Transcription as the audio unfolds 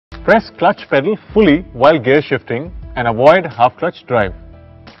Press clutch pedal fully while gear shifting and avoid half clutch drive.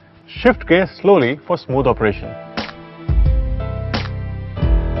 Shift gear slowly for smooth operation.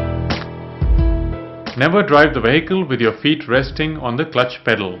 Never drive the vehicle with your feet resting on the clutch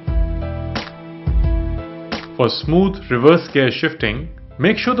pedal. For smooth reverse gear shifting,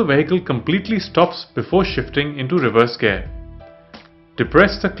 make sure the vehicle completely stops before shifting into reverse gear.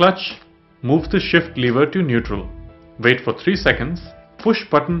 Depress the clutch, move the shift lever to neutral. Wait for 3 seconds, push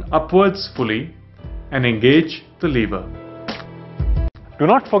button upwards fully and engage the lever. Do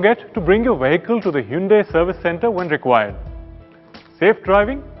not forget to bring your vehicle to the Hyundai Service Center when required. Safe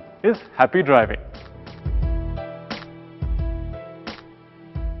driving is happy driving.